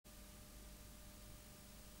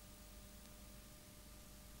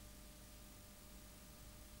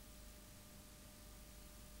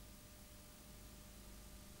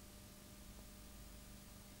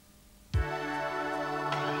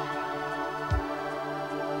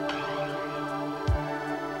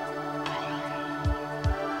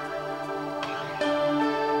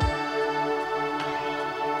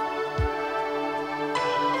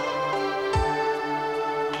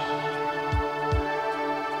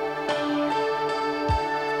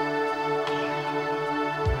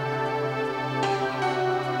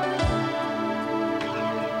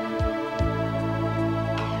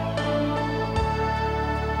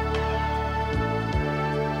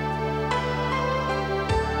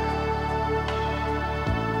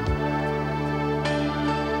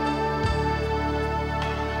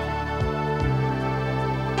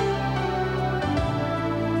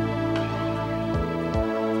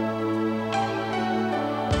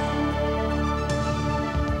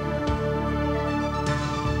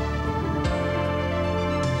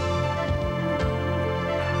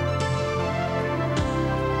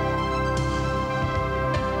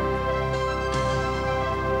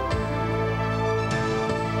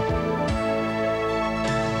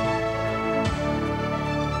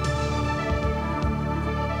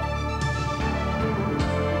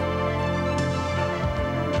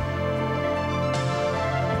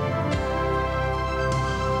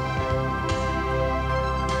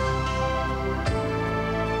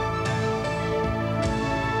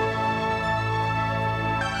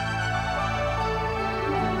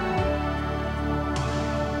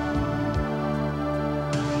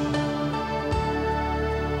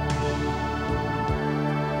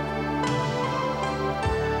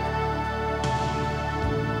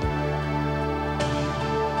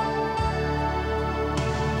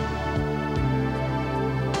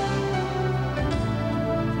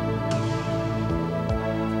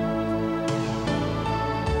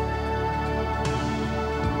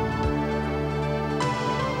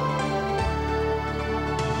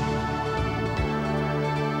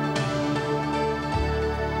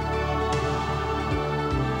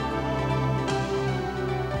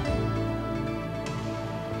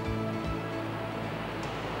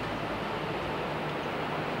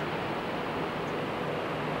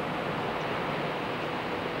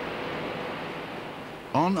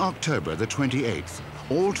On October the 28th,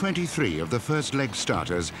 all 23 of the first leg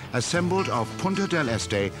starters assembled off Punta del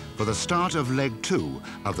Este for the start of leg 2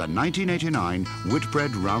 of the 1989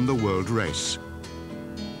 Whitbread Round the World race.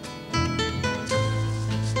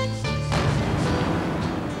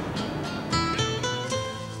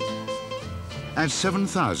 At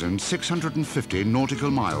 7,650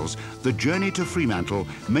 nautical miles, the journey to Fremantle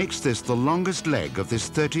makes this the longest leg of this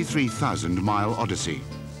 33,000-mile odyssey.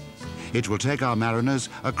 It will take our mariners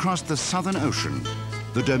across the Southern Ocean,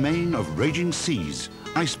 the domain of raging seas,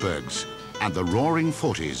 icebergs, and the roaring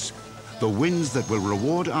 40s, the winds that will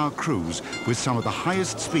reward our crews with some of the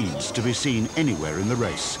highest speeds to be seen anywhere in the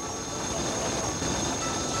race.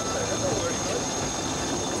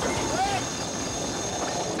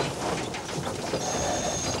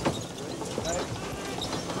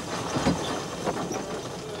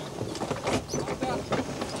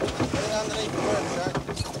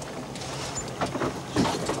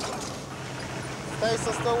 Face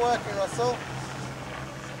are still working, Russell.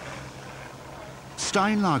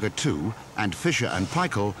 Steinlager 2 and Fisher and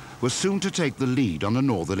Peikel were soon to take the lead on a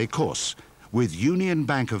northerly course, with Union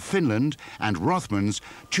Bank of Finland and Rothmans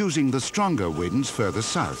choosing the stronger winds further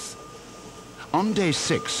south. On day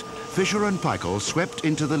 6, Fisher and Peikel swept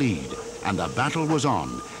into the lead, and the battle was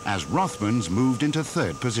on as Rothmans moved into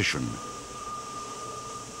third position.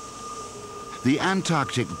 The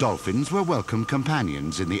Antarctic dolphins were welcome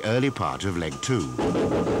companions in the early part of leg 2.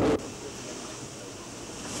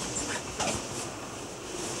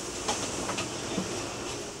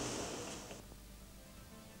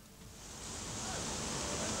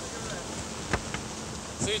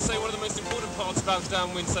 So you'd say one of the most important parts about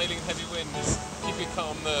downwind sailing and heavy wind is keeping a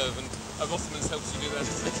calm nerve, and Rothmans helps you do that.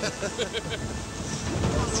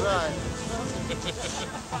 That's right.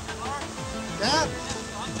 Yeah?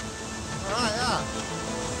 All right, yeah.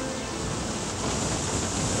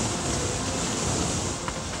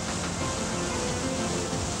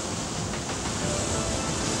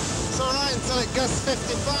 It's all right until it gusts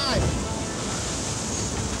 55.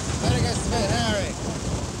 Then it gets a bit hairy.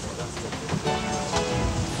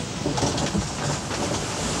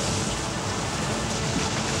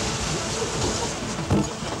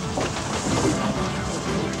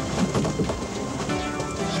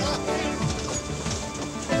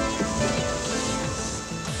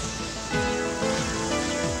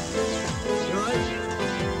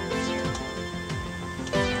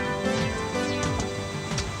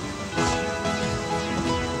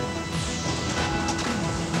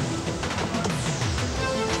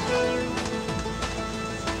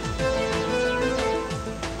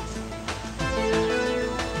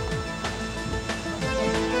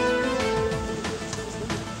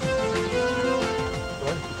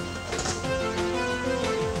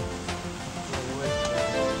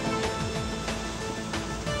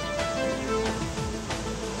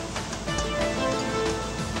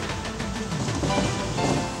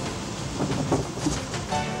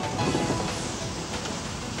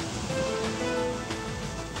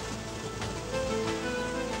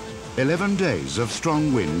 "11 days of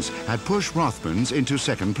strong winds had pushed Rothmans into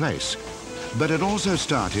second place, but it also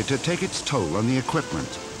started to take its toll on the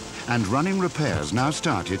equipment, and running repairs now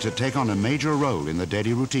started to take on a major role in the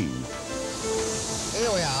daily routine. Here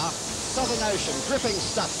we are, Southern Ocean, gripping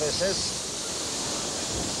stuff this is.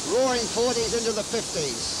 Roaring 40s into the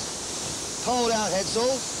 50s. Pulled out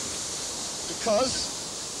headsail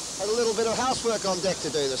because had a little bit of housework on deck to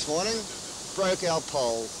do this morning. Broke our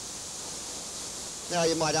pole. Now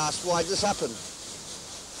you might ask, why did this happen?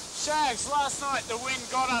 Shags, last night the wind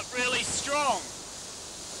got up really strong.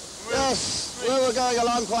 Yes, we were going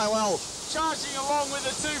along quite well. Charging along with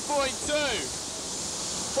a 2.2.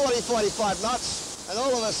 40, 45 knots, and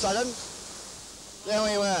all of a sudden, there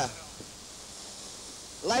we were.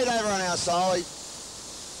 Laid over on our side,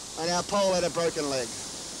 and our pole had a broken leg.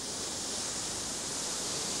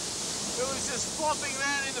 It was just flopping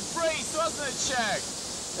around in the breeze, wasn't it, Shag?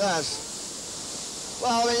 Yes.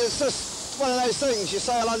 Well, I mean, it's just one of those things. You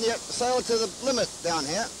sail to the limit down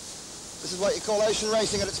here. This is what you call ocean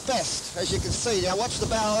racing at its best. As you can see now, watch the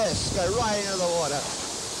bow of this go right into the water.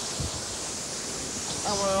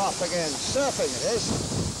 And we're off again. Surfing it is.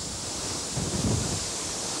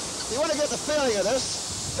 If you want to get the feeling of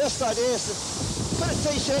this, best idea is to put a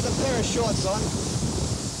t-shirt and a pair of shorts on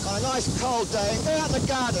a nice cold day and go out in the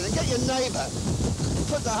garden and get your neighbour and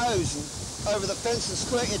put the hose over the fence and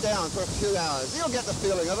squirt you down for a few hours. You'll get the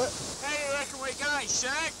feeling of it. How do you reckon we're going,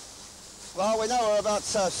 Shag? Well, we know we're about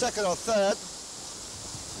second or third.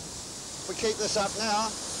 If we keep this up now,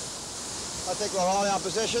 I think we'll hold our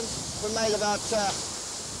position. We made about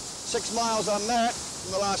 6 miles on merit.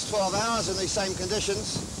 in the last 12 hours in these same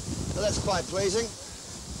conditions, so that's quite pleasing.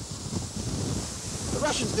 The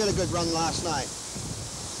Russians did a good run last night.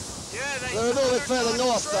 Yeah, They're a little bit further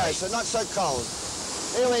north though, so not so cold.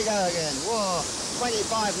 Here we go again. Whoa,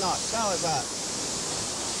 25 knots. How is that?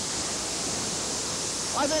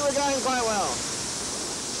 I think we're going quite well.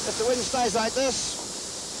 If the wind stays like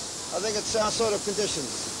this, I think it's our sort of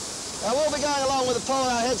conditions. Now we'll be going along with the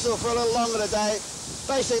polar headsail for a little longer today.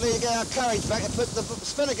 Basically, to get our courage back and put the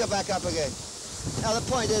spinnaker back up again. Now the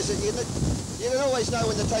point is that you can always know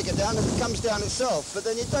when to take it down because it comes down itself, but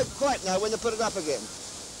then you don't quite know when to put it up again.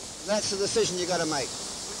 That's the decision you got to make.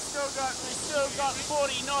 We still got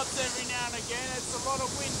 40 knots every now and again. It's a lot of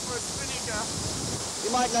wind for a spinnaker.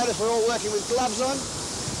 You might notice we're all working with gloves on.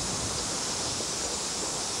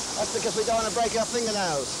 That's because we don't want to break our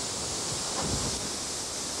fingernails.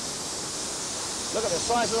 Look at the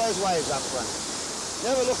size of those waves up front.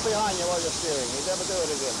 Never look behind you while you're steering. You never do it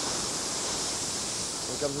again.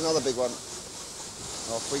 Here comes another big one.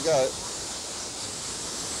 Off we go.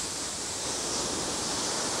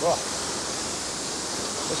 Whoa.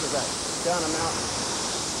 This is that. Down a mountain.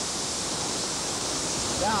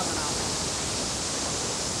 Down the mountain.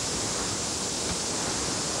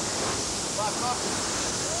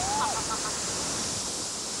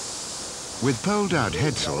 With poled-out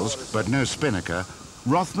headsails, but no spinnaker,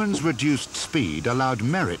 Rothmans' reduced speed allowed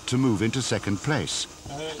Merit to move into second place.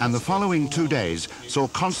 And the following 2 days saw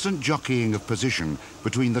constant jockeying of position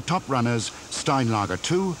between the top runners Steinlager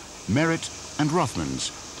II, Merit and Rothmans,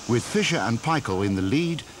 with Fischer and Peichel in the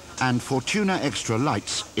lead and Fortuna Extra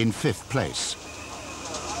Lights in 5th place.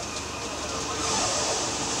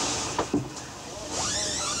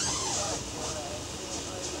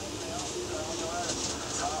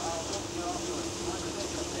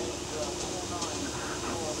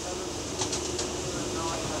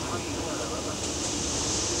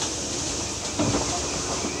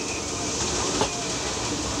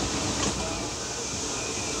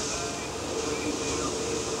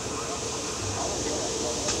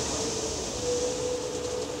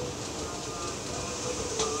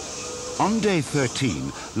 On day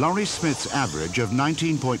 13, Laurie Smith's average of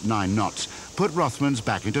 19.9 knots put Rothmans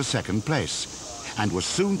back into second place and was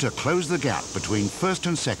soon to close the gap between first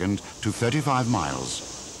and second to 35 miles.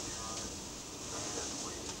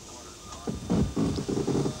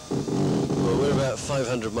 Well, we're about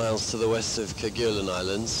 500 miles to the west of Kerguelen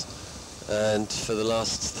Islands, and for the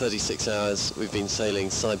last 36 hours we've been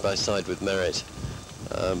sailing side by side with Merit.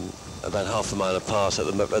 About half a mile apart at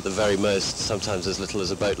the very most, sometimes as little as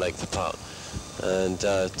a boat length apart. And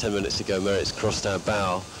 10 minutes ago Merit's crossed our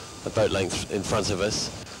bow a boat length in front of us,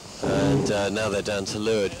 and now they're down to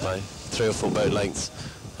leeward by 3 or 4 boat lengths,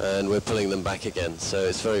 and we're pulling them back again. So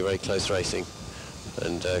it's very, very close racing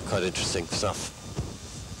and quite interesting stuff.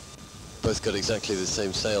 Both got exactly the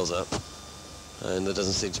same sails up, and there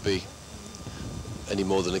doesn't seem to be any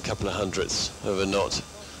more than a couple of hundredths of a knot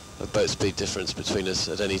of boat speed difference between us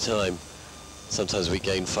at any time. Sometimes we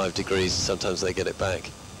gain 5 degrees, sometimes they get it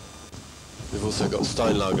back. We've also got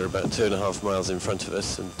Steinlager about 2.5 miles in front of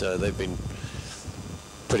us, and they've been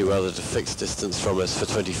pretty well at a fixed distance from us for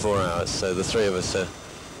 24 hours, so the 3 of us are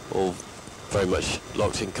all very much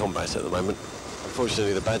locked in combat at the moment.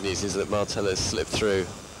 Unfortunately, the bad news is that Martel has slipped through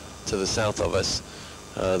to the south of us.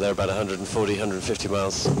 They're about 140, 150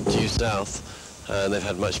 miles due south, and they've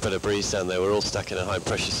had much better breeze down there. We're all stuck in a high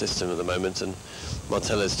pressure system at the moment, and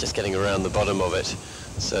Martella's just getting around the bottom of it.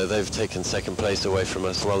 So they've taken second place away from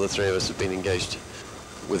us while the 3 of us have been engaged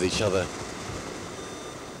with each other.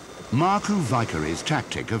 Marku Vickery's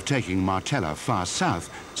tactic of taking Martella far south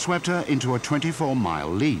swept her into a 24-mile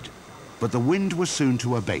lead, but the wind was soon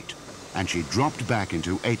to abate, and she dropped back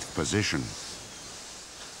into 8th position.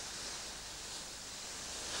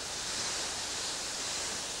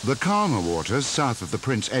 The calmer waters south of the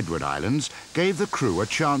Prince Edward Islands gave the crew a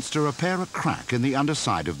chance to repair a crack in the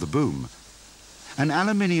underside of the boom. An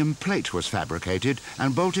aluminium plate was fabricated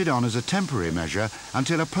and bolted on as a temporary measure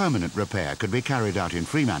until a permanent repair could be carried out in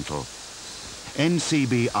Fremantle.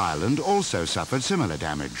 NCB Ireland also suffered similar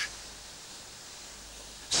damage.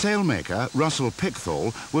 Sailmaker Russell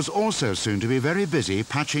Pickthall was also soon to be very busy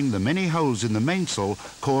patching the many holes in the mainsail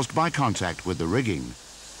caused by contact with the rigging.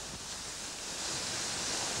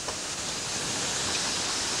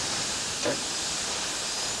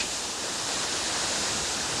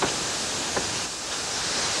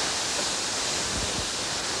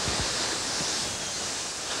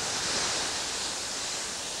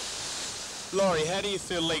 Laurie, how do you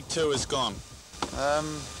feel Leg 2 has gone?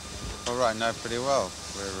 All right, no, pretty well.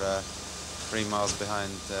 We're 3 miles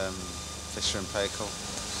behind Fischer and Peichel.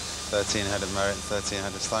 13 ahead of Merritt and 13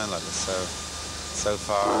 ahead of Steinlager. So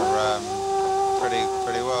far, pretty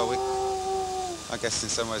well. I guess in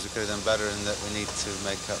some ways we could have done better in that we need to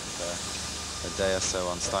make up a day or so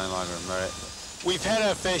on Steinlager and Merritt. We've had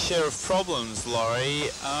our fair share of problems, Laurie.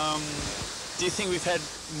 Do you think we've had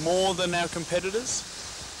more than our competitors?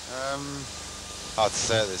 Hard to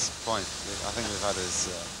say at this point. I think we've had as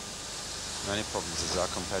many problems as our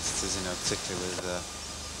competitors, you know, particularly with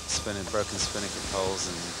broken spinnaker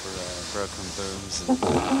poles and broken booms and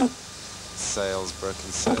broken sails,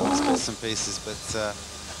 bits and pieces, but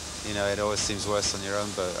you know, it always seems worse on your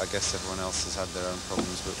own boat. I guess everyone else has had their own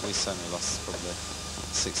problems, but we certainly lost probably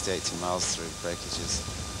 60, 80 miles through breakages.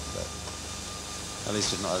 But at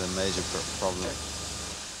least we've not had a major problem.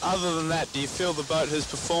 Other than that, do you feel the boat has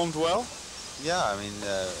performed well? Yeah, I mean,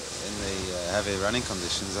 in the heavy running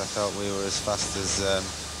conditions, I felt we were as fast as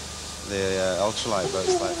the ultralight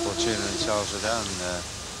boats like Fortuna and Charles Redon.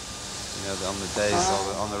 You know, on the days,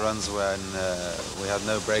 on the runs when we had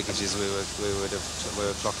no breakages, we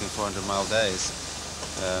were clocking 400-mile days.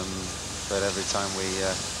 But every time we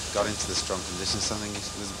got into the strong conditions, something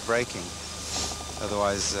was breaking.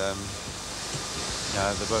 Otherwise,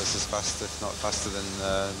 yeah, the boat's as fast, if not faster, than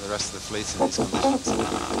the rest of the fleet in these conditions.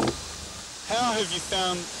 How have you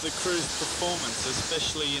found the crew's performance,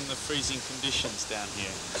 especially in the freezing conditions down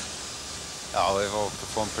here? Oh, we've all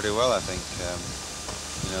performed pretty well, I think.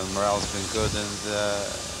 You know, morale's been good and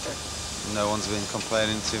no one's been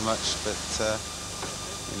complaining too much, but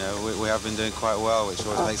you know, we have been doing quite well, which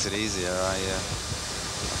always makes it easier. I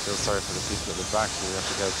feel sorry for the people at the back who have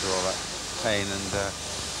to go through all that pain and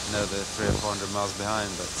know they're 300 or 400 miles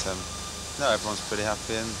behind, but no, everyone's pretty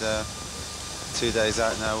happy, and 2 days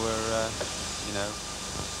out now you know,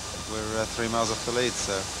 we're 3 miles off the lead,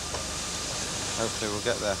 so hopefully we'll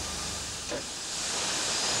get there.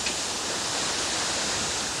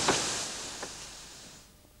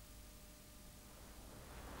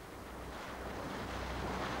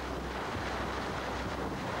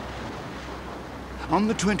 On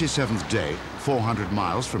the 27th day, 400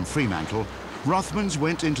 miles from Fremantle, Rothmans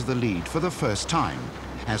went into the lead for the first time,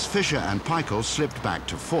 as Fisher and Peichel slipped back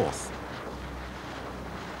to fourth.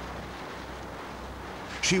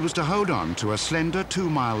 She was to hold on to a slender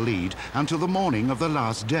 2-mile lead until the morning of the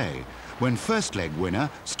last day, when first leg winner,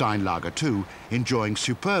 Steinlager 2, enjoying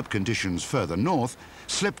superb conditions further north,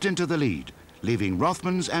 slipped into the lead, leaving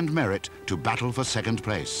Rothmans and Merritt to battle for second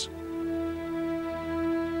place.